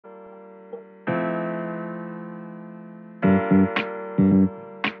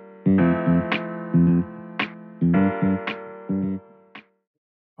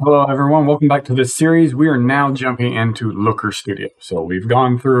Hello everyone, welcome back to this series. We are now jumping into LookerStudio. So we've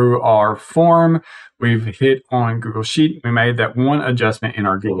gone through our form, we've hit on Google Sheet, we made that one adjustment in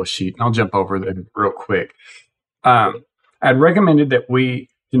our Google Sheet, and I'll jump over them real quick. I'd recommended that we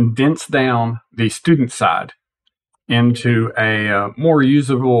condense down the student side into a more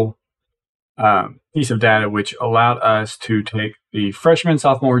usable piece of data, which allowed us to take the freshman,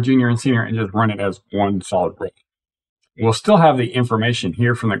 sophomore, junior, and senior and just run it as one solid row. We'll still have the information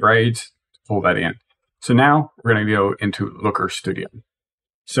here from the grades to pull that in. So now we're going to go into LookerStudio.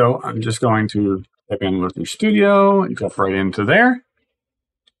 So I'm just going to type in LookerStudio and jump right into there.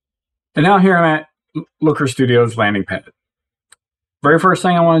 And now here I'm at LookerStudio's landing pad. Very first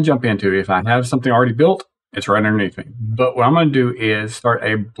thing I want to jump into, if I have something already built, it's right underneath me. But what I'm going to do is start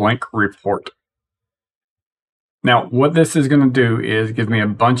a blank report. Now, what this is going to do is give me a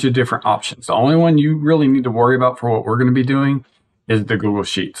bunch of different options. The only one you really need to worry about for what we're going to be doing is the Google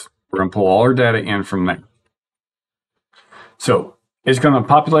Sheets. We're going to pull all our data in from there. So it's going to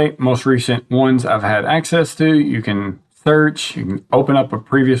populate most recent ones I've had access to. You can search, you can open up a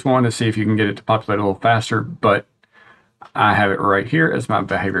previous one to see if you can get it to populate a little faster, but I have it right here as my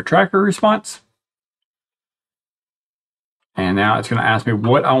behavior tracker response. And now it's going to ask me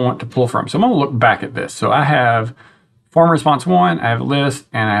what I want to pull from. So I'm going to look back at this. So I have form response 1, I have list,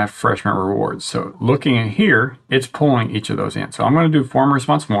 and I have freshman rewards. So looking at here, it's pulling each of those in. So I'm going to do form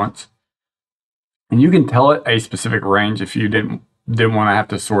response once. And you can tell it a specific range if you didn't want to have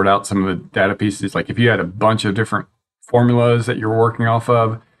to sort out some of the data pieces. Like if you had a bunch of different formulas that you're working off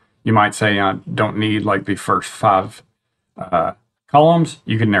of, you might say, I don't need like the first 5 columns.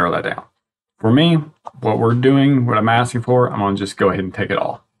 You can narrow that down. For me, what we're doing, what I'm asking for, I'm going to just go ahead and take it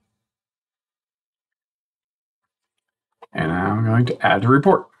all. And I'm going to add the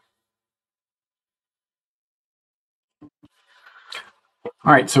report. All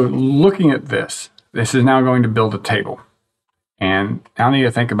right, so looking at this, this is now going to build a table. And I need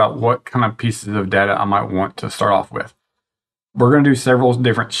to think about what kind of pieces of data I might want to start off with. We're going to do several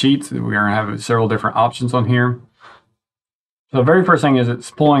different sheets. We're going to have several different options on here. So the very first thing is it's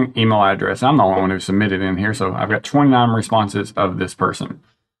pulling email address. I'm the only one who submitted in here, so I've got 29 responses of this person.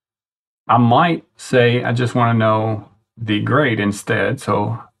 I might say I just want to know the grade instead.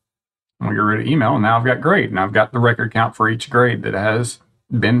 So I'm going to get rid of email, and now I've got grade, and I've got the record count for each grade that has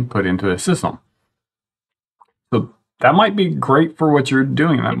been put into the system. So that might be great for what you're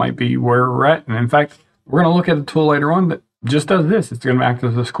doing. That might be where we're at. And in fact, we're going to look at a tool later on that just does this. It's going to act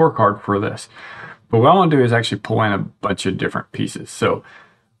as a scorecard for this. But what I want to do is actually pull in a bunch of different pieces. So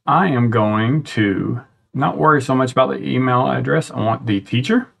I am going to not worry so much about the email address. I want the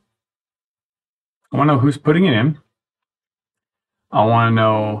teacher. I want to know who's putting it in. I want to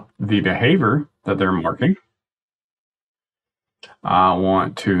know the behavior that they're marking. I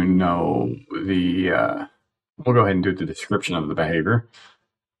want to know the, we'll go ahead and do the description of the behavior.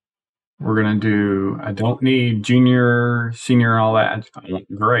 We're going to do, I don't need junior, senior, all that. I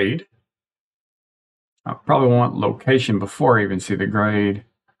want grade. I probably want location before I even see the grade.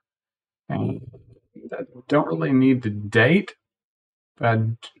 And I don't really need the date, but I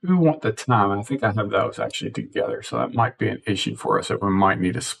do want the time. I think I have those actually together. So that might be an issue for us that we might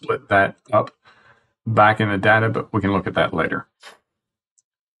need to split that up back in the data, but we can look at that later.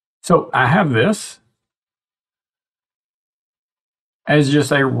 So I have this as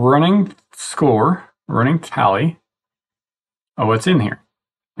just a running score, running tally of what's in here.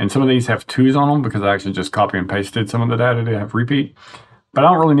 And some of these have 2s on them because I actually just copy and pasted some of the data to have repeat. But I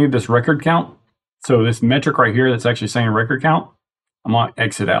don't really need this record count. So this metric right here that's actually saying record count, I'm going to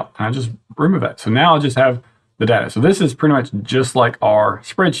exit out. And I just remove that. So now I'll just have the data. So this is pretty much just like our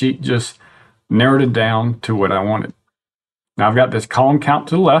spreadsheet, just narrowed it down to what I wanted. Now I've got this column count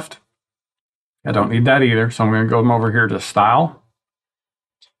to the left. I don't need that either. So I'm going to go over here to style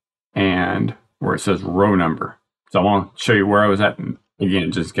and where it says row number. So I want to show you where I was at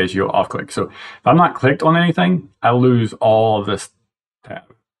again, just in case you go off click. So if I'm not clicked on anything, I lose all of this tab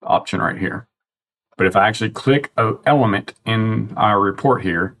option right here. But if I actually click an element in our report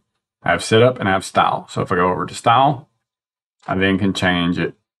here, I have setup and I have style. So if I go over to style, I then can change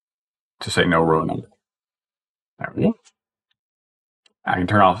it to say no row number. There we go. I can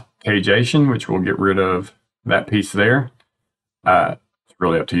turn off pageation, which will get rid of that piece there. It's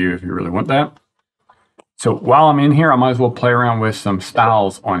really up to you if you really want that. So while I'm in here, I might as well play around with some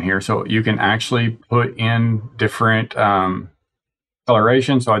styles on here. So you can actually put in different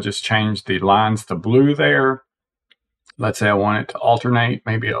coloration. So I just changed the lines to blue there. Let's say I want it to alternate,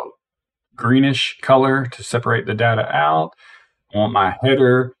 maybe a greenish color to separate the data out. I want my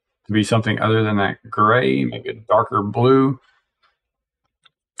header to be something other than that gray, maybe a darker blue.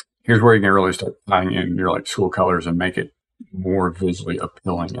 Here's where you can really start tying in your like school colors and make it more visually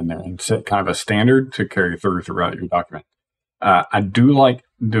appealing in there and set kind of a standard to carry through throughout your document. I do like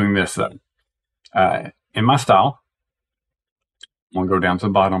doing this though. In my style, I'm going to go down to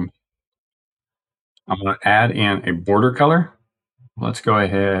the bottom. I'm going to add in a border color. Let's go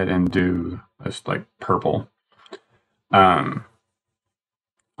ahead and do this like purple. I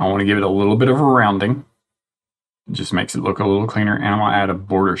want to give it a little bit of a rounding. It just makes it look a little cleaner. And I'm going to add a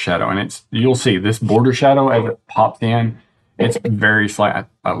border shadow. And you'll see this border shadow as it pops in, it's very slight.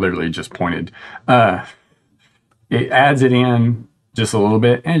 I literally just pointed. It adds it in just a little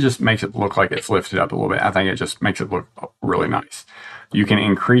bit and it just makes it look like it's lifted up a little bit. I think it just makes it look really nice. You can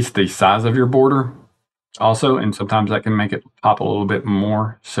increase the size of your border also, and sometimes that can make it pop a little bit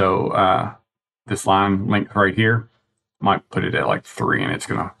more. So this line length right here, might put it at like 3 and it's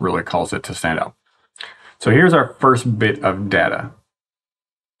going to really cause it to stand out. So here's our first bit of data.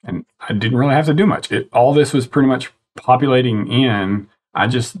 And I didn't really have to do much. All this was pretty much populating in. I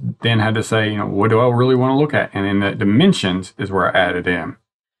just then had to say, what do I really want to look at? And in the dimensions is where I added in.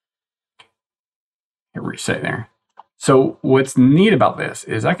 Hit reset there. So what's neat about this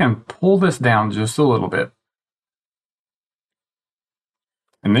is I can pull this down just a little bit.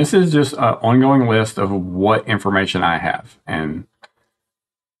 And this is just an ongoing list of what information I have. And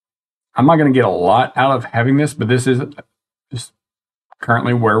I'm not going to get a lot out of having this, but this is just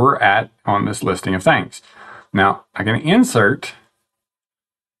currently where we're at on this listing of things. Now I can insert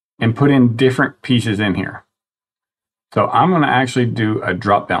and put in different pieces in here. So I'm going to actually do a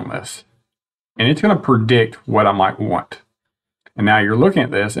drop-down list. And it's going to predict what I might want. And now you're looking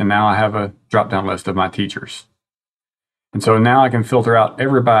at this, and now I have a drop-down list of my teachers. And so now I can filter out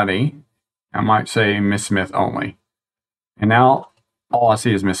everybody. I might say Miss Smith only. And now all I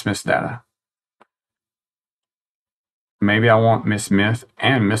see is Miss Smith's data. Maybe I want Miss Smith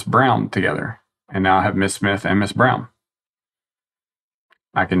and Miss Brown together. And now I have Miss Smith and Miss Brown.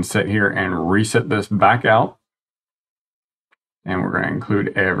 I can sit here and reset this back out. And we're going to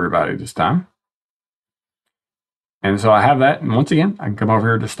include everybody this time. And so I have that. And once again, I can come over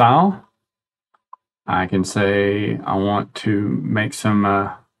here to Style. I can say I want to make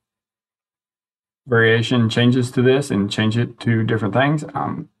some variation changes to this and change it to different things.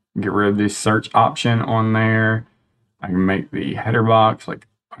 Get rid of the search option on there. I can make the header box like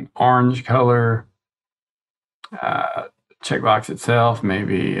an orange color. Checkbox itself,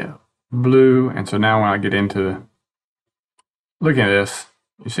 maybe blue. And so now when I get into looking at this,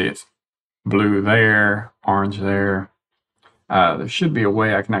 you see it's blue there, orange there. There should be a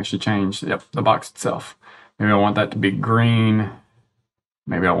way I can actually change the box itself. Maybe I want that to be green.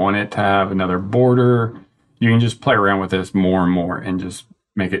 Maybe I want it to have another border. You can just play around with this more and more and just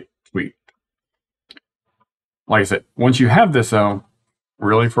make it tweak. Like I said, once you have this though,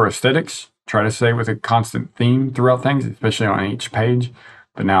 really for aesthetics, try to stay with a constant theme throughout things, especially on each page.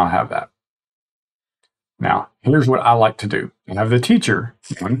 But now I have that. Now, here's what I like to do. I have the teacher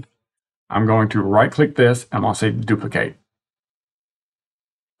one. I'm going to right click this and I'll say duplicate.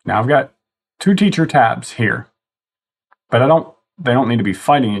 Now I've got 2 teacher tabs here, but they don't need to be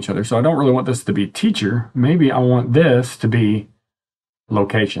fighting each other. So I don't really want this to be teacher. Maybe I want this to be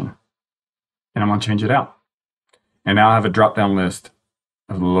location. And I'm going to change it out. And now I have a drop-down list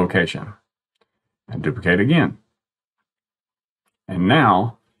of the location. And duplicate again. And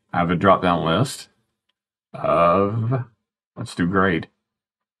now I have a drop-down list of, let's do grade.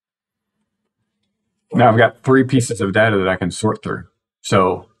 Now I've got 3 pieces of data that I can sort through.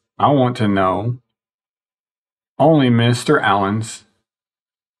 So I want to know only Mr. Allen's,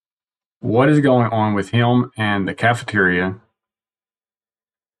 what is going on with him and the cafeteria,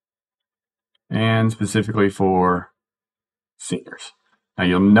 and specifically for seniors. Now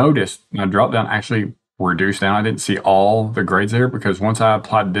you'll notice my drop down actually reduced down. I didn't see all the grades there because once I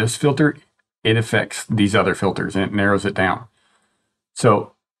applied this filter, it affects these other filters and it narrows it down.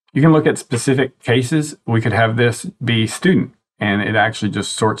 So you can look at specific cases. We could have this be student and it actually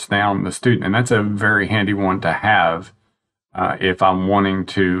just sorts down the student. And that's a very handy one to have if I'm wanting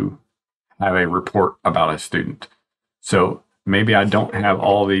to have a report about a student. So maybe I don't have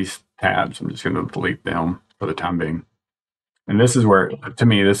all these tabs. I'm just going to delete them for the time being. And this is where, to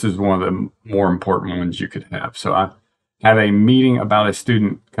me, this is one of the more important ones you could have. So I have a meeting about a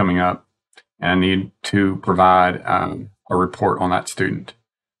student coming up and I need to provide a report on that student.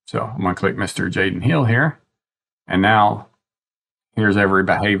 So I'm going to click Mr. Jaden Hill here. And now here's every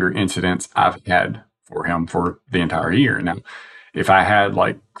behavior incidents I've had for him for the entire year. Now, if I had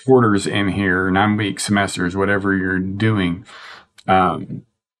like quarters in here, 9-week semesters, whatever you're doing,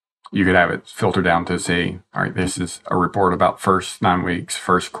 you could have it filtered down to see, all right, this is a report about first 9 weeks,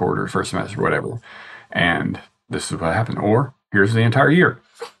 first quarter, first semester, whatever. And this is what happened. Or here's the entire year.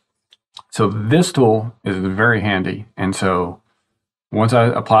 So this tool is very handy. And so once I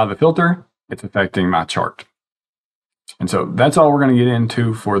apply the filter, it's affecting my chart. And so that's all we're going to get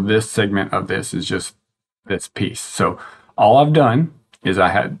into for this segment of this, is just this piece. So all I've done is I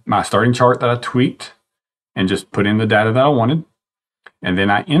had my starting chart that I tweaked and just put in the data that I wanted. And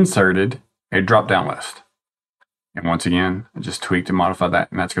then I inserted a drop-down list. And once again, I just tweaked and modified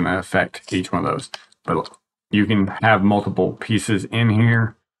that, and that's going to affect each one of those. But you can have multiple pieces in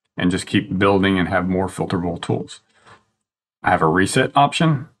here and just keep building and have more filterable tools. I have a reset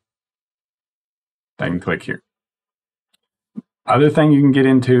option. I can click here. Other thing you can get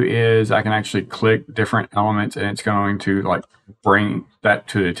into is I can actually click different elements, and it's going to like bring that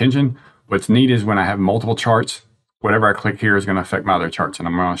to the attention. What's neat is when I have multiple charts, whatever I click here is going to affect my other charts, and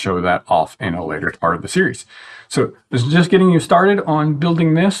I'm going to show that off in a later part of the series. So this is just getting you started on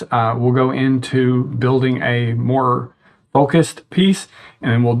building this. We'll go into building a more focused piece,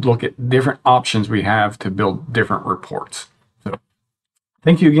 and then we'll look at different options we have to build different reports. So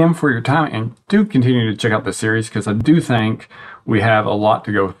thank you again for your time, and do continue to check out the series because I do think we have a lot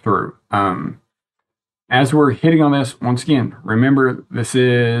to go through. As we're hitting on this, once again, remember this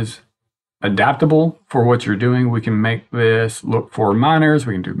is adaptable for what you're doing. We can make this look for minors,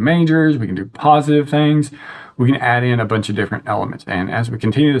 we can do majors, we can do positive things, we can add in a bunch of different elements. And as we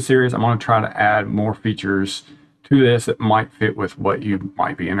continue the series, I'm going to try to add more features to this that might fit with what you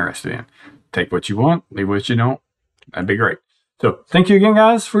might be interested in. Take what you want, leave what you don't. That'd be great. So thank you again,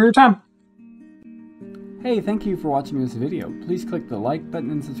 guys, for your time. Hey, thank you for watching this video. Please click the like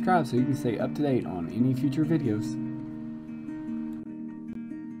button and subscribe so you can stay up to date on any future videos.